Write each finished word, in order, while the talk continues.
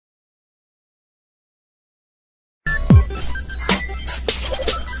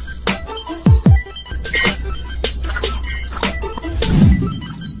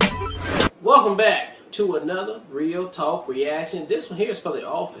Welcome back to another Real Talk reaction. This one here is for The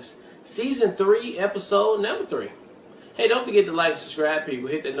Office, Season 3, Episode number 3. Hey, don't forget to like and subscribe, people.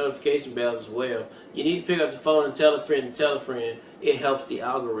 Hit that notification bell as well. You need to pick up the phone and tell a friend and tell a friend. It helps the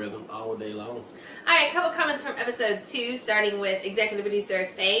algorithm all day long. Alright, a couple comments from episode 2, starting with executive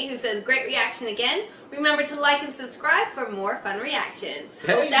producer Faye, who says, great reaction again. Remember to like and subscribe for more fun reactions.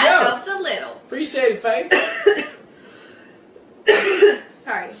 Hope that helped a little. Appreciate it, Faye.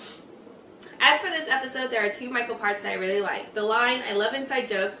 Sorry. As for this episode, there are two Michael parts I really like. The line, I love inside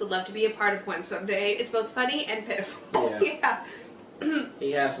jokes, would love to be a part of one someday, is both funny and pitiful. Yeah.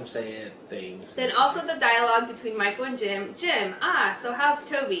 He has some sad things. Then also the dialogue between Michael and Jim. Jim, so how's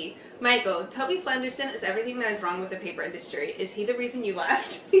Toby? Michael, Toby Flenderson is everything that is wrong with the paper industry. Is he the reason you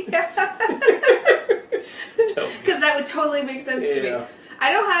left? Because that would totally make sense to me.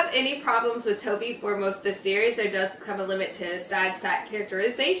 I don't have any problems with Toby for most of the series. There does come a limit to his sad sack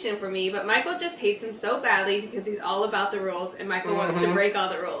characterization for me, but Michael just hates him so badly because he's all about the rules, and Michael wants to break all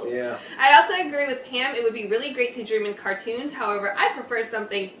the rules. Yeah. I also agree with Pam. It would be really great to dream in cartoons. However, I prefer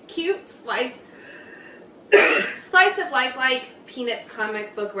something cute, slice of life like Peanuts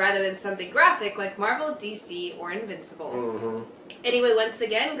comic book rather than something graphic like Marvel, DC, or Invincible. Anyway, once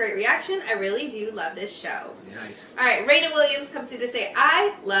again, great reaction. I really do love this show. Nice. Alright, Raina Williams comes through to say,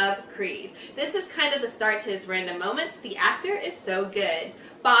 I love Creed. This is kind of the start to his random moments. The actor is so good.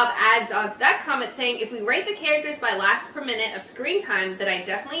 Bob adds on to that comment saying, if we rate the characters by laughs per minute of screen time, then I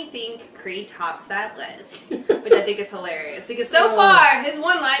definitely think Creed tops that list. Which I think is hilarious. Because so far, his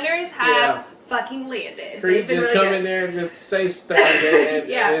one-liners have fucking landed. Creed just really come in there and just say stuff and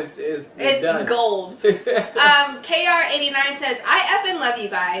it's done. Gold. KR89 says, I effing love you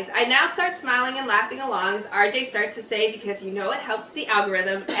guys. I now start smiling and laughing along as RJ starts to say, because you know it helps the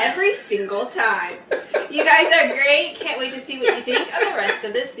algorithm every single time. You guys are great. Can't wait to see what you think of the rest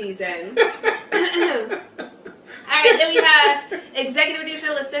of this season. Alright, then we have executive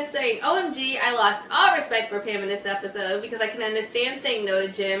producer Lisa saying, OMG, I lost all respect for Pam in this episode because I can understand saying no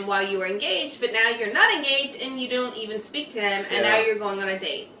to Jim while you were engaged, but now you're not engaged and you don't even speak to him, and now you're going on a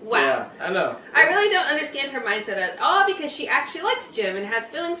date. Wow. Yeah, I know. I really don't understand her mindset at all because she actually likes Jim and has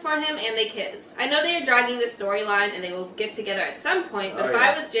feelings for him, and they kissed. I know they are dragging this storyline and they will get together at some point, but if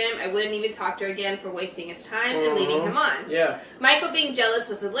I was Jim, I wouldn't even talk to her again for wasting his time and leading him on. Yeah. Michael being jealous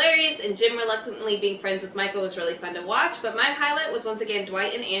was hilarious, and Jim reluctantly being friends with Michael was really fun to watch, but my highlight was once again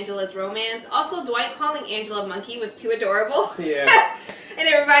Dwight and Angela's romance. Also, Dwight calling Angela Monkey was too adorable. Yeah. And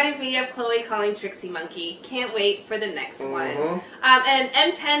it reminded me of Chloe calling Trixie Monkey. Can't wait for the next one. And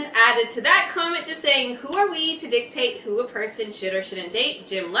M10 added to that comment just saying, who are we to dictate who a person should or shouldn't date?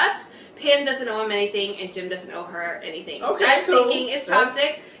 Jim left. Pam doesn't owe him anything, and Jim doesn't owe her anything. Okay, that thinking is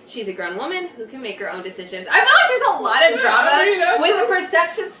toxic. She's a grown woman who can make her own decisions. I feel like there's a lot of drama with the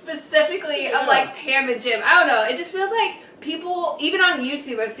perception specifically of like Pam and Jim. I don't know. It just feels like people, even on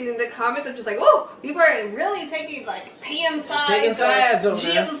YouTube, I've seen in the comments, I'm just like, whoa, people are really taking like Pam sides or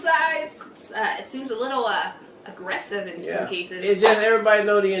Jim sides. It seems a little aggressive in some cases. It's just everybody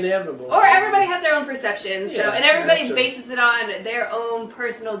know the inevitable. Or everybody has their own perception, and everybody bases it on their own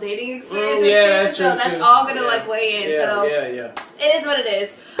personal dating experiences. That's true. So that's all gonna like weigh in. So it is what it is.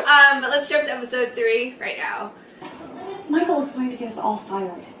 But let's jump to episode 3 right now. Michael is going to get us all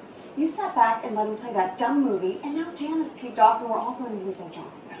fired. You sat back and let him play that dumb movie, and now Jan is peeved off and we're all going to lose our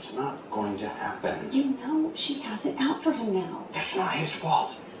jobs. That's not going to happen. You know she has it out for him now. That's not his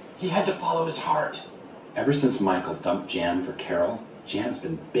fault. He had to follow his heart. Ever since Michael dumped Jan for Carol, Jan's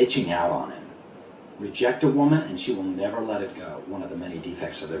been bitching out on him. Reject a woman and she will never let it go. One of the many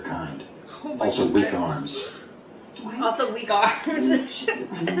defects of their kind. Also weak arms. Dwight, also weak arms. You should be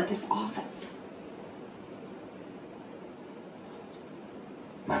running this office.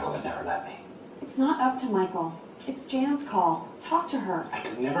 Michael would never let me. It's not up to Michael. It's Jan's call. Talk to her. I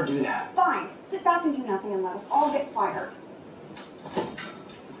could never do that. Fine. Sit back and do nothing and let us all get fired.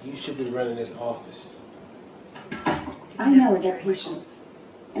 You should be running this office. I know that patience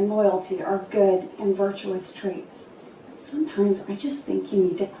and loyalty are good and virtuous traits. But sometimes I just think you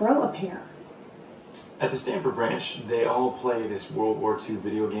need to grow a pair. At the Stanford branch, they all play this World War II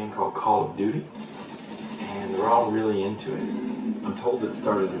video game called Call of Duty, and they're all really into it. I'm told it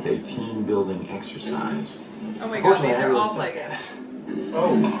started as a team-building exercise. Oh my god, they're all playing it.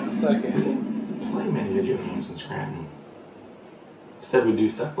 Oh, suck it. We didn't play many video games in Scranton. Instead, we do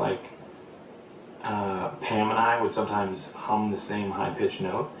stuff like Pam and I would sometimes hum the same high-pitched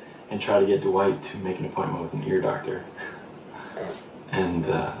note and try to get Dwight to make an appointment with an ear doctor. And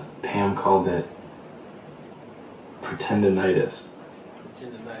Pam called it pretendinitis.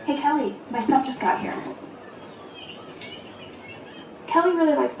 Hey Kelly, my stuff just got here. Kelly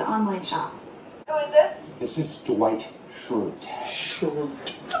really likes to online shop. Who is this? This is Dwight Schrute.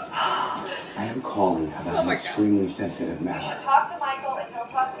 I am calling about an extremely sensitive You matter. should talk to Michael and he'll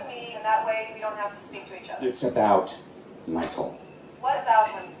talk to me, and that way we don't have to speak to each other. It's about Michael. What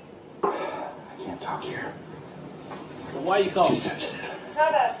about him? I can't talk here. Well, why you calling? It's too sensitive. It's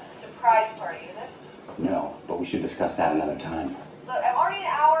not a surprise party, is it? No, but we should discuss that another time. Look, I'm already an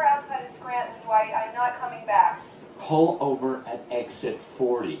hour outside of Scranton, Dwight. I'm not coming back. Pull over at exit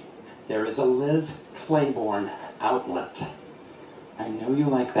 40. There is a Liz Claiborne outlet. I know you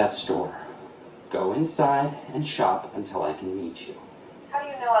like that store. Go inside and shop until I can meet you. How do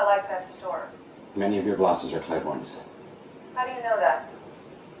you know I like that store? Many of your bosses are Claibornes. How do you know that?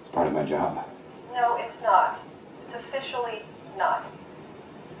 It's part of my job. No, it's not. It's officially not.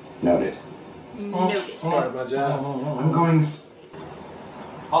 Noted. Noted. Part of my job. I'm going.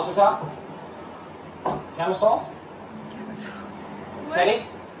 Halter top. Camisole. Teddy.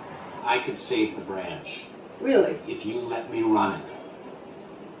 I could save the branch Really? if you let me run it.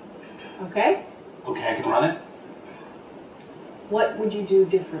 Okay. Okay, I can run it. What would you do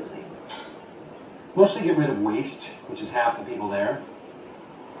differently? Mostly get rid of waste, which is half the people there,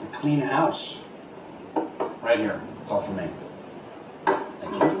 and clean house. Right here. It's all for me.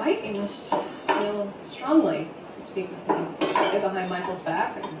 Thank you. Dwight, you must feel strongly to speak with me. Stay behind Michael's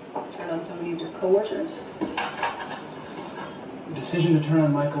back and turn on somebody of your coworkers. The decision to turn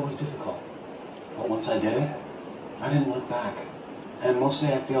on Michael was difficult. But once I did it, I didn't look back. And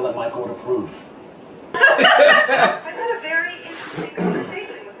mostly I feel that Michael would approve. I had a very interesting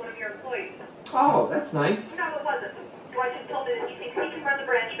conversation with one of your employees. Oh, that's nice. No, it wasn't. Dwight just told me that he thinks he can run the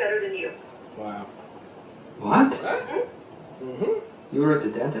branch better than you. Wow. What? Mm-hmm. You were at the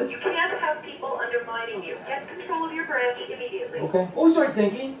dentist? You can't have people undermining you. Get control of your branch immediately. Okay. What was I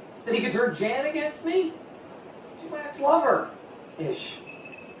thinking? That he could turn Jan against me? She's my ex-lover. Ish.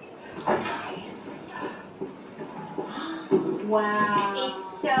 Wow. It's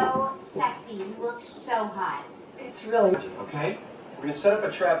so sexy. You look so hot. It's really. Okay? We're gonna set up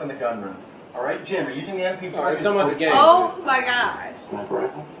a trap in the gun room. Alright, Jim, are you using the MP5? Oh, it's talking about the game. Oh my god. Sniper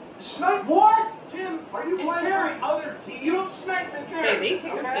rifle? Snipe what? Jim, are you playing for other teams? You don't snipe and carry. Hey, they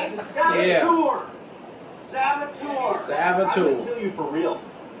take us okay? things. Saboteur! Saboteur! Saboteur. I'm gonna kill you for real.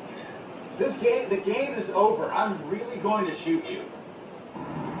 The game is over. I'm really going to shoot you.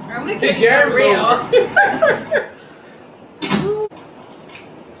 I'm gonna The keep it game's real. over.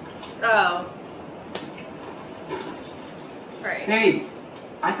 Oh. Right. Hey,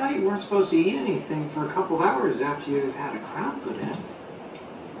 I thought you weren't supposed to eat anything for a couple of hours after you've had a crown put in.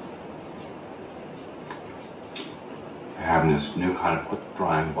 Having this new kind of quick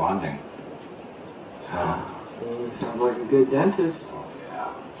drying bonding. Sounds like a good dentist. Oh,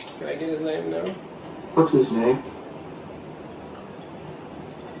 yeah. Can I get his name now? What's his name?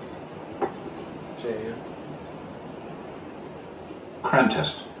 Jan.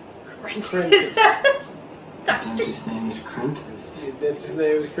 Crentist. Prentice. Dentist's name is Crentist. That's his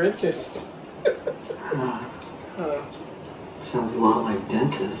name is Prentice. Huh. Sounds a lot like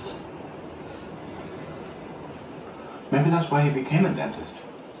dentist. Maybe that's why he became a dentist.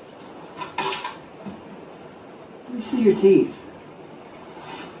 Let me see your teeth.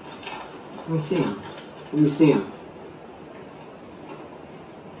 Let me see them. Let me see them.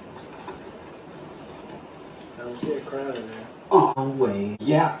 I don't see a crown in there. Always.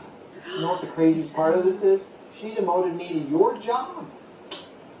 Yeah. You know what the craziest part of this is? She demoted me to your job.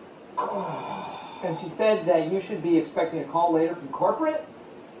 And she said that you should be expecting a call later from corporate.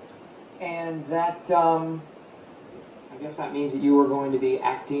 And that, I guess that means that you are going to be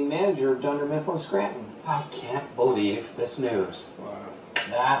acting manager of Dunder Mifflin Scranton. I can't believe this news. Wow.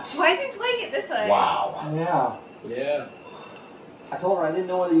 That. Why is he playing it this way? Wow. Yeah. Yeah. I told her I didn't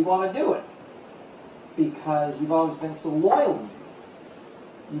know whether you'd want to do it. Because you've always been so loyal to me.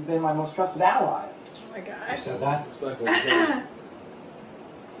 You've been my most trusted ally. Oh my You god. said that? It's like what you're saying.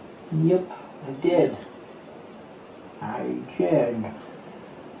 Yep, I did. I did.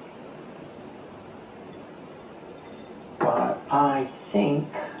 But I think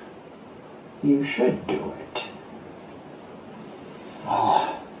you should do it.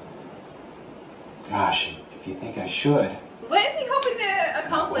 Oh. Gosh, if you think I should. What is he hoping to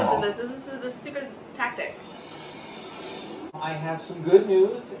accomplish with this? This is a stupid tactic. I have some good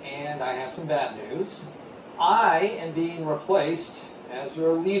news and I have some bad news. I am being replaced as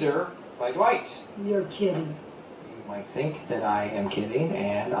your leader by Dwight. You're kidding. You might think that I am kidding,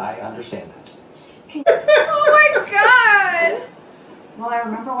 and I understand that. Oh my god! Well, I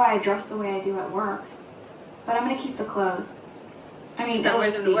remember why I dress the way I do at work. But I'm going to keep the clothes. I mean, Just not it'll wear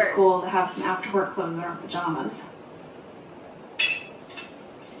just them to be work. cool to have some after-work clothes in our pajamas.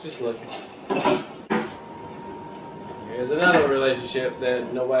 Just looking. There's another relationship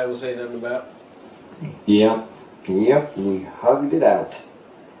that nobody will say nothing about. Yep, we hugged it out.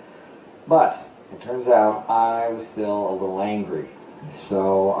 But it turns out I was still a little angry.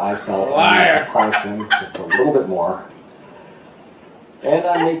 So I felt I needed to punish him just a little bit more. And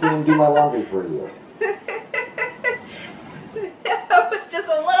I'm making him do my laundry for you. I was just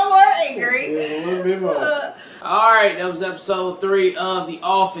a little more angry. A little bit more. Alright, that was episode 3 of The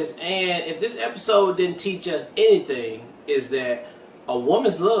Office. And if this episode didn't teach us anything, is that a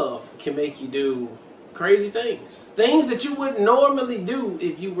woman's love can make you do crazy things. Things that you wouldn't normally do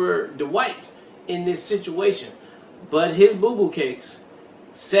if you were Dwight in this situation. But his boo-boo cakes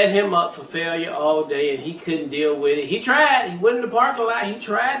set him up for failure all day, and he couldn't deal with it. He tried. He went in the parking lot. He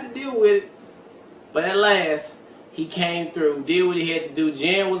tried to deal with it. But at last, he came through, did what he had to do.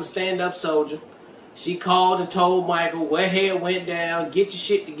 Jen was a stand-up soldier. She called and told Michael, "What head went down, get your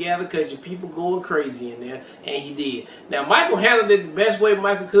shit together because your people going crazy in there." And he did. Now, Michael handled it the best way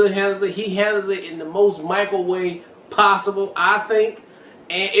Michael could handle it. He handled it in the most Michael way possible, I think.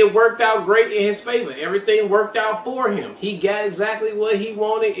 And it worked out great in his favor. Everything worked out for him. He got exactly what he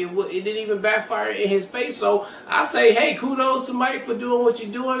wanted. It didn't even backfire in his face. So I say, hey, kudos to Mike for doing what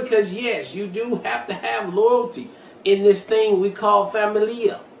you're doing. Because, yes, you do have to have loyalty in this thing we call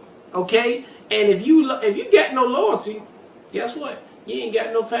familia. Okay? And if you got no loyalty, guess what? You ain't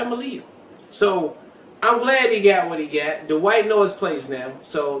got no familia. So I'm glad he got what he got. Dwight knows his place now.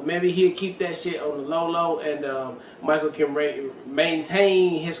 So maybe he'll keep that shit on the low, and Michael can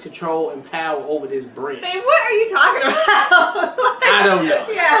maintain his control and power over this branch. Hey, what are you talking about? I don't know.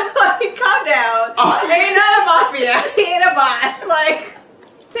 Yeah, like, calm down. Oh. He ain't not a mafia. He ain't a boss. Like,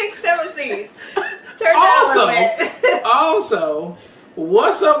 take 7 seats. Turn down a little bit. Also,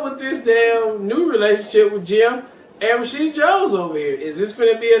 what's up with this damn new relationship with Jim and Rashida Jones over here? Is this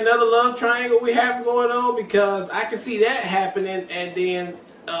going to be another love triangle we have going on? Because I can see that happening, and then...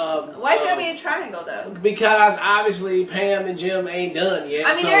 why is it going to be a triangle, though? Because, obviously, Pam and Jim ain't done yet.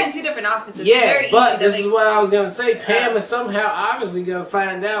 I mean, they're in 2 different offices. Yes, but this is what I was going to say. Pam is somehow obviously going to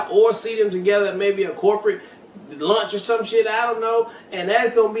find out or see them together at maybe a corporate lunch or some shit, I don't know. And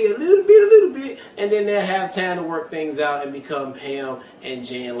that's going to be a little bit. And then they'll have time to work things out and become Pam and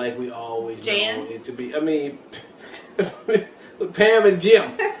Jan like we always know it to be. I mean... Pam and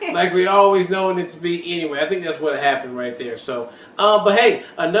Jim, like we always known it to be anyway. I think that's what happened right there. So, but hey,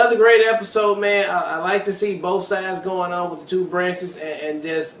 another great episode, man. I like to see both sides going on with the 2 branches, and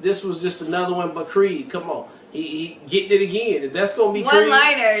just this was just another one. But Creed, come on, he getting it again. If that's gonna be Creed,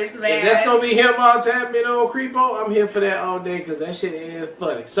 one-liners, man. If that's gonna be him all the time, you know, creepo, I'm here for that all day because that shit is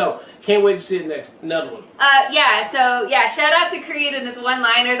funny. So, can't wait to see it next. Another one. Shout out to Creed and his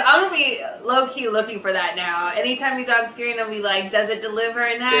one-liners. I'm gonna be low-key looking for that now. Anytime he's on screen, I'll be like, does it deliver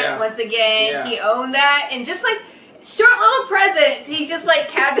in that? Yeah. Once again, Yeah. he owned that, and just like short little presents, he just like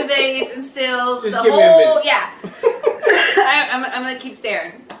captivates, instills Just the give me a whole. minute. Yeah, I'm gonna keep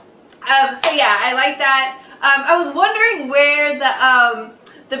staring. So yeah, I like that. I was wondering where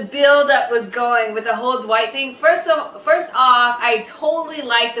the build-up was going with the whole Dwight thing. First off, I totally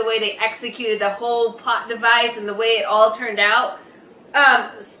liked the way they executed the whole plot device and the way it all turned out.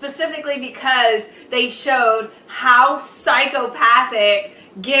 Specifically because they showed how psychopathic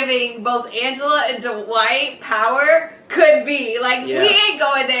giving both Angela and Dwight power could be. Like, we ain't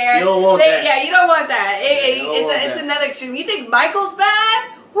going there. You don't want that. Yeah, you don't want that. It's another extreme. You think Michael's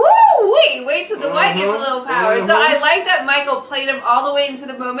bad? Woo! Wait till Dwight gets a little power. So I like that Michael played him all the way into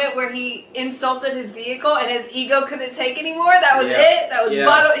the moment where he insulted his vehicle and his ego couldn't take anymore. That was it. That was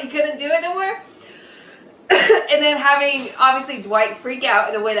bottled. He couldn't do it anymore. And then having, obviously, Dwight freak out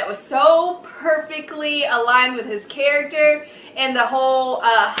in a way that was so perfectly aligned with his character. And the whole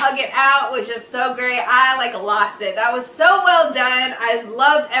hug it out was just so great. I lost it. That was so well done. I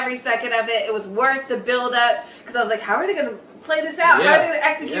loved every second of it. It was worth the build up because I was like, how are they going to play this out? How are they going to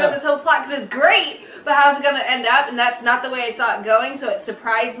execute on this whole plot? Because it's great, but how's it going to end up? And that's not the way I saw it going. So it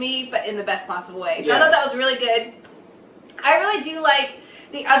surprised me, but in the best possible way. So I thought that was really good. I really do like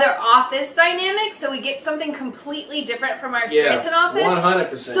the other office dynamics, so we get something completely different from our Scranton office.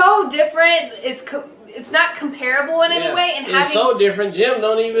 100%. So different. It's not comparable in any way. And it's so different. Jim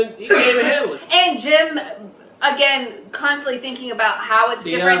he can't even handle it. And Jim, again, constantly thinking about how it's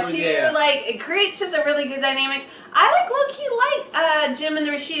different too. Like, it creates just a really good dynamic. I low-key like Jim and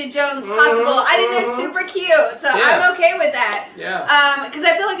the Rashida Jones possible. I think they're super cute, so I'm okay with that. Because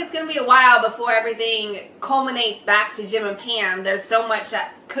I feel like it's going to be a while before everything culminates back to Jim and Pam. There's so much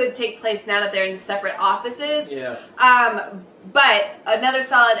that could take place now that they're in separate offices. But another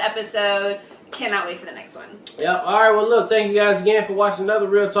solid episode. Cannot wait for the next one. Yep. All right. Well, look. Thank you guys again for watching another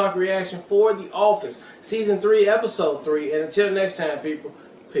Real Talk reaction for The Office, Season 3, Episode 3. And until next time, people.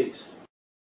 Peace.